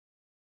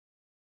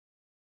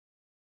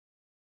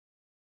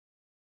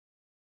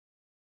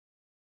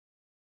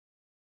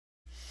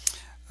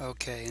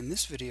Okay, in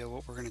this video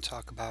what we're going to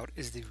talk about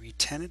is the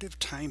retentive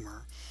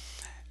timer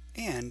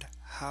and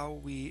how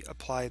we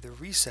apply the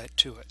reset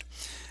to it.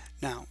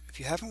 Now, if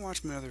you haven't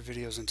watched my other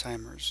videos on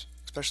timers,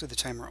 especially the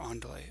timer on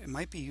delay, it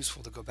might be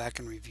useful to go back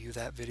and review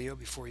that video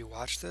before you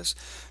watch this,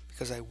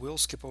 because I will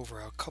skip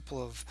over a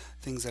couple of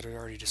things that I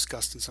already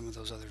discussed in some of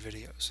those other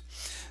videos.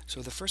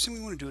 So the first thing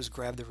we want to do is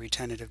grab the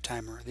retentive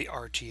timer, the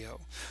RTO,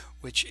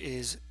 which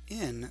is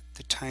in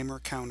the timer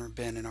counter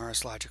bin in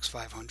RSLogix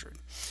 500.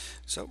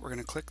 So we're going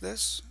to click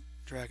this,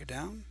 drag it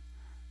down,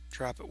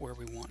 drop it where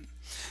we want.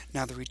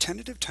 Now the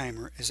retentive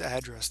timer is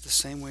addressed the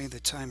same way the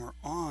timer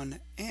on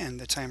and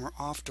the timer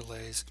off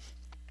delays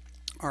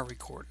are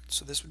recorded.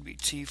 So this would be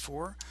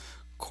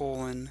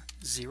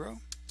T4:0,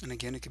 and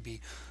again it could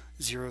be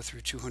 0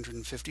 through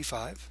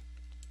 255.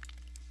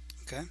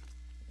 Okay,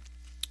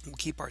 we'll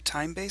keep our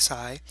time base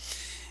high,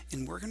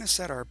 and we're going to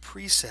set our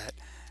preset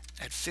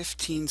at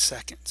 15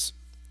 seconds.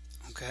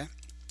 Okay,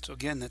 so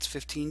again that's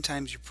 15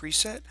 times your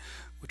preset,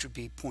 which would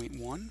be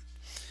 0.1.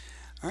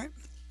 Alright,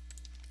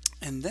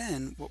 and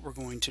then what we're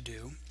going to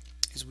do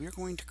is we're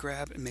going to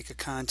grab and make a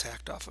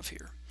contact off of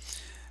here.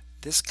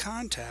 This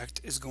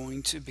contact is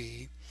going to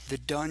be the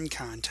done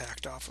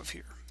contact off of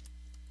here.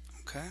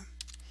 Okay,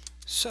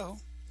 so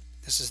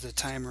this is the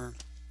timer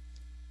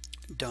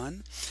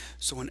done.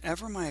 So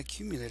whenever my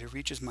accumulator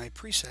reaches my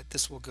preset,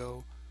 this will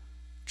go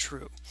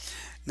true.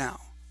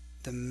 Now,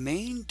 the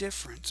main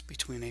difference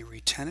between a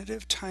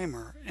retentive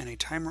timer and a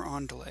timer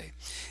on delay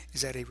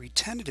is that a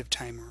retentive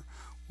timer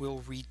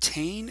will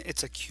retain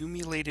its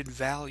accumulated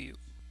value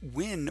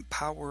when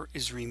power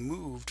is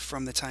removed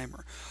from the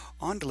timer.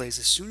 On delays,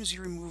 as soon as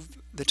you remove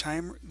the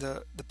timer,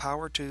 the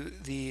power to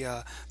the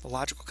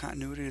logical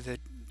continuity of the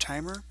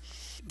timer,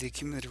 the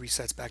accumulator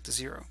resets back to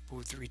 0. But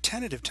with the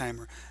retentive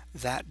timer,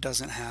 that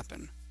doesn't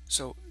happen.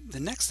 So the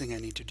next thing I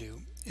need to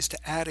do is to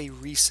add a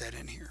reset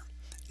in here.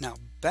 Now,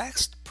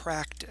 best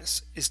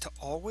practice is to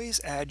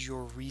always add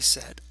your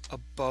reset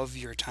above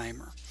your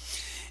timer.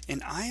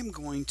 And I am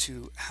going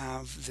to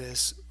have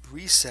this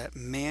reset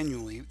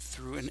manually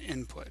through an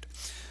input.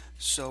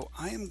 So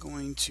I am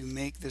going to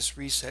make this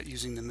reset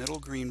using the middle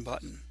green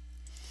button.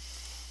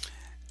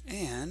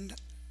 And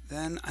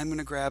then I'm going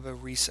to grab a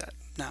reset.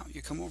 Now,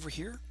 you come over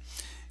here,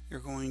 you're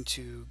going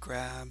to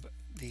grab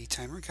the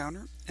timer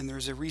counter, and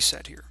there's a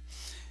reset here.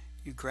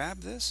 You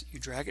grab this, you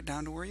drag it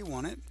down to where you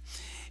want it,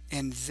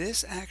 and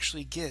this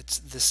actually gets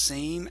the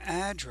same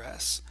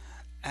address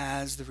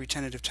as the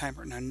retentive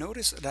timer. Now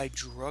notice that I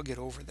drug it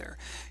over there.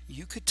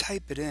 You could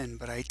type it in,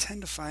 but I tend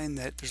to find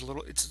that it's a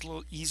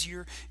little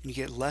easier and you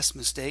get less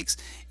mistakes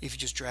if you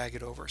just drag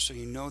it over, so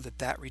you know that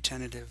that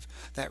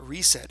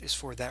reset is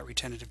for that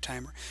retentive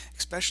timer.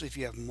 Especially if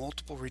you have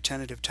multiple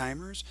retentive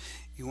timers,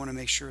 you want to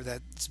make sure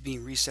that it's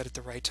being reset at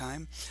the right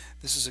time.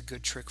 This is a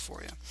good trick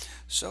for you.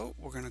 So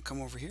we're going to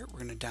come over here,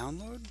 we're going to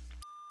download.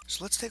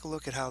 So let's take a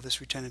look at how this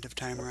retentive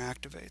timer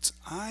activates.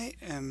 I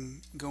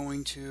am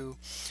going to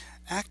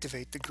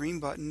activate the green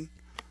button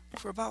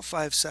for about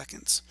 5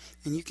 seconds,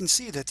 and you can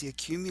see that the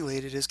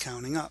accumulated is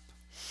counting up.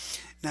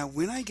 Now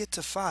when I get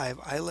to 5,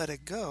 I let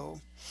it go.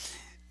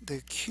 The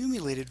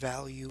accumulated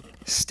value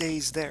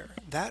stays there.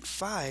 That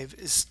 5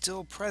 is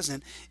still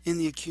present in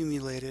the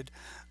accumulated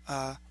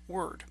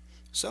word.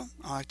 So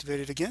I'll activate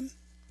it again.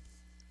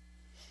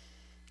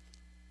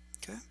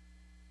 Okay,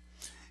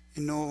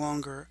 and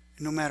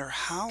no matter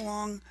how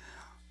long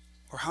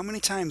or how many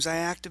times I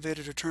activate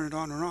it or turn it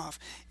on or off,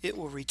 it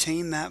will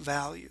retain that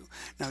value.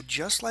 Now,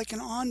 just like an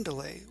on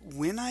delay,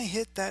 when I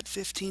hit that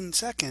 15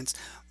 seconds,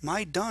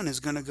 my done is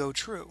going to go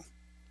true.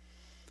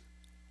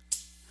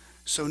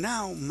 So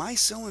now my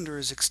cylinder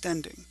is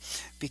extending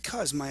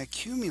because my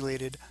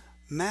accumulated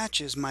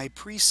matches my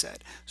preset.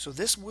 So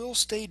this will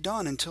stay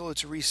done until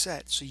it's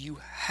reset. So you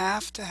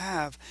have to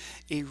have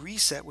a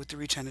reset with the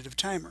retentive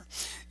timer.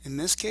 In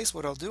this case,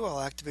 what I'll do, I'll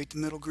activate the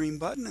middle green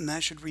button, and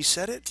that should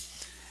reset it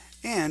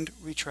and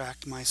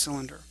retract my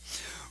cylinder.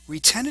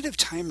 Retentive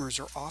timers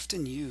are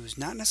often used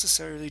not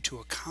necessarily to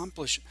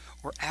accomplish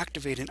or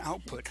activate an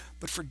output,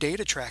 but for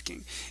data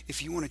tracking.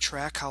 If you want to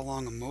track how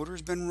long a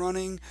motor's been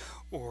running,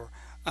 or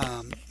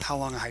how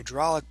long a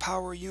hydraulic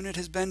power unit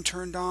has been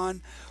turned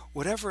on,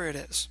 whatever it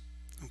is,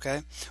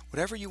 okay?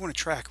 Whatever you want to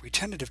track,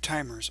 retentive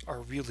timers are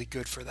really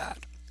good for that.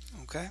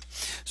 Okay,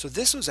 so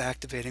this was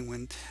activating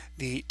when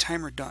the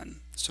timer done.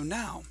 So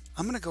now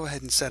I'm going to go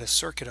ahead and set a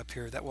circuit up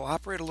here that will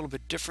operate a little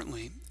bit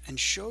differently and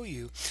show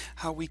you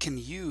how we can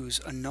use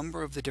a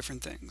number of the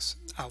different things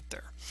out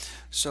there.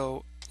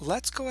 So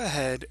let's go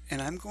ahead, and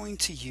I'm going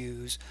to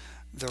use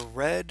the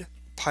red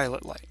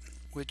pilot light,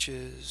 which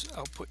is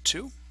output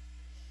 2.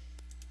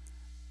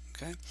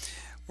 Okay,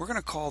 we're going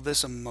to call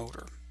this a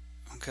motor.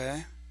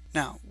 Okay,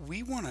 now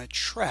we want to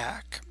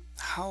track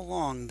how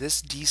long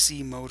this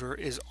DC motor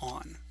is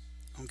on.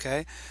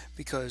 Okay,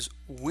 because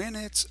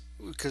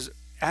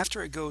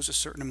after it goes a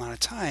certain amount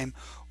of time,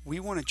 we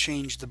want to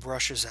change the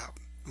brushes out.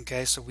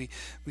 Okay, so we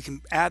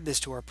can add this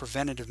to our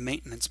preventative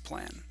maintenance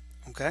plan.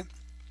 Okay,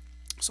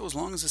 so as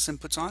long as this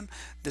input's on,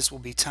 this will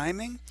be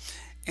timing,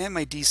 and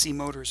my DC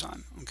motor's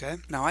on. Okay,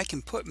 now I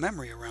can put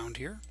memory around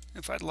here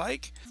if I'd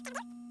like.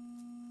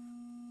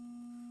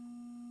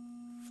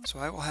 So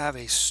I will have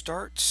a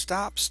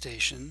start-stop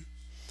station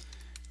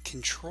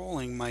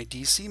controlling my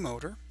DC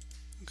motor.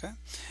 Okay,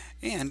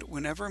 and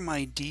whenever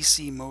my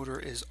DC motor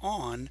is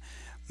on,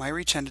 my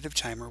retentive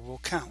timer will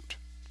count.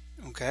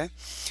 Okay,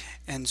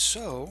 and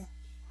so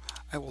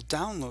I will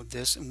download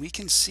this and we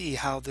can see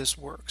how this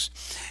works.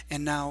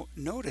 And now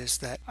notice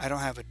that I don't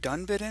have a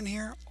done bit in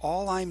here.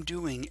 All I'm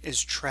doing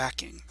is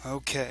tracking.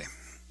 Okay,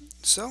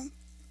 so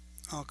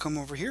I'll come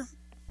over here,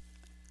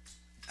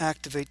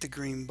 activate the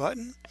green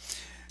button.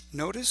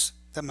 Notice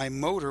that my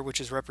motor, which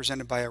is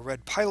represented by a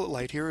red pilot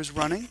light here, is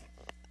running.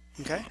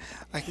 Okay,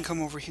 I can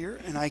come over here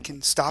and I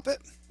can stop it,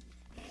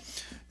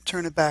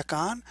 turn it back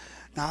on.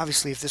 Now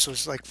obviously if this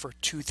was like for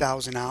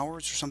 2,000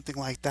 hours or something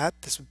like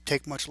that, this would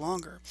take much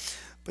longer.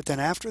 But then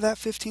after that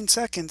 15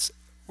 seconds,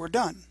 we're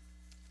done.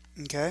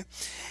 Okay,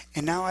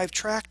 and now I've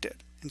tracked it.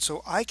 And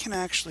so I can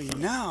actually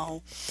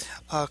now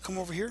come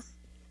over here,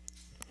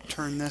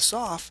 turn this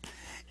off,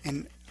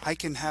 and I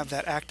can have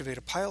that activate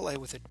a pilot light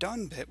with a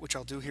done bit, which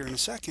I'll do here in a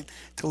second,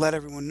 to let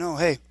everyone know,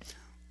 hey,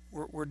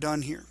 we're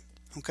done here.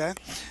 Okay,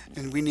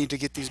 and we need to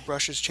get these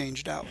brushes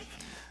changed out.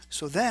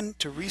 So then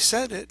to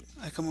reset it,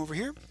 I come over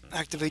here,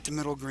 activate the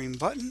middle green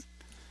button,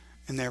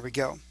 and there we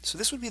go. So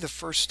this would be the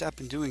first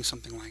step in doing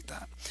something like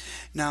that.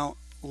 Now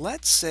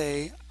let's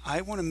say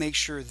I want to make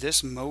sure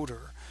this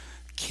motor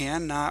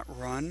cannot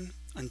run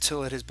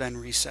until it has been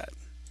reset.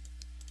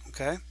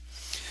 Okay,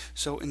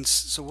 so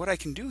what I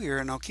can do here,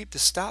 and I'll keep the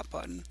stop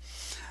button,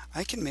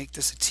 I can make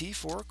this a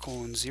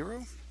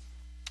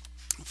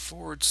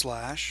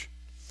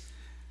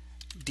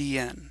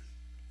T4:0/DN.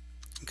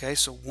 Okay,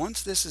 so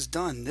once this is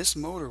done, this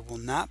motor will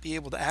not be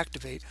able to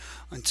activate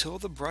until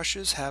the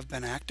brushes have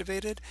been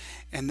activated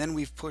and then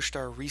we've pushed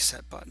our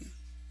reset button.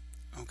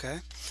 Okay,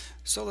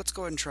 so let's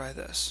go ahead and try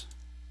this.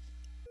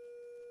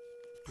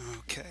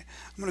 Okay,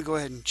 I'm going to go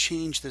ahead and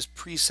change this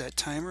preset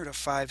timer to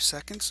 5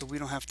 seconds so we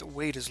don't have to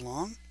wait as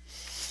long.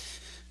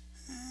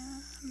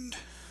 And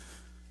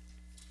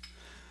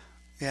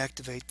we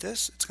activate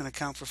this. It's going to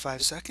count for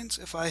 5 seconds.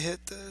 If I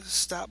hit the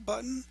stop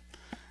button,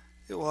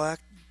 it will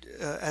act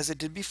as it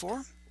did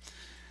before.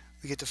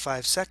 We get to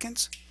 5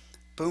 seconds.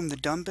 Boom, the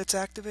done bit's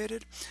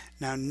activated.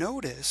 Now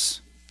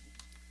notice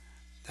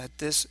that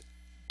this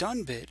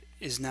done bit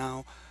is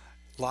now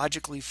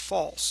logically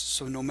false.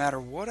 So no matter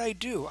what I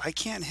do, I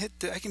can hit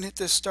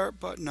this start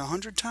button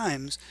 100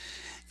 times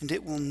and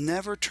it will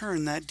never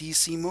turn that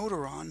DC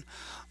motor on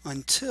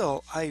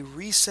until I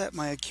reset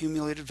my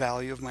accumulated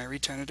value of my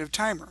retentive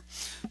timer.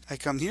 I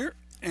come here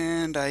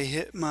and I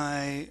hit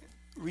my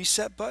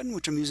reset button,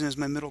 which I'm using as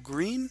my middle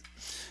green.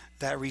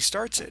 That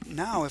restarts it.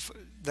 Now if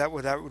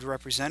what that would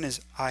represent is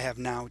I have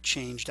now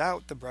changed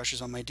out the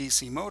brushes on my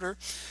DC motor.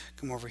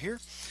 Come over here,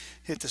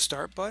 hit the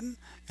start button,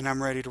 and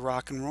I'm ready to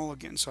rock and roll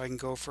again. So I can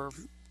go for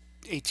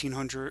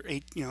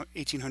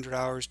 1,800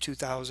 hours,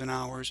 2,000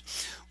 hours,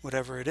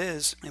 whatever it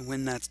is, and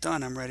when that's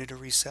done, I'm ready to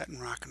reset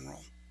and rock and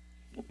roll.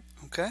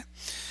 Okay,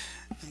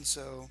 and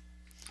so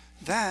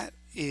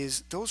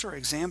those are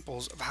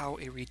examples of how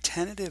a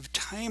retentive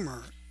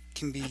timer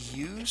can be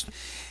used.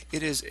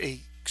 It is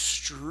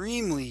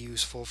extremely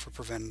useful for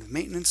preventative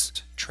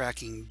maintenance,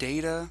 tracking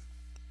data,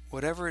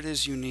 whatever it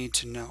is you need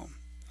to know.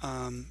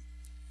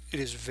 It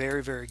is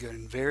very, very good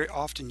and very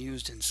often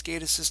used in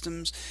SCADA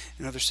systems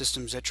and other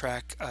systems that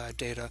track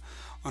data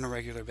on a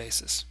regular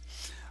basis.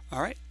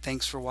 All right,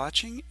 thanks for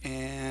watching,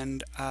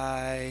 and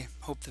I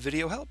hope the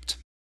video helped.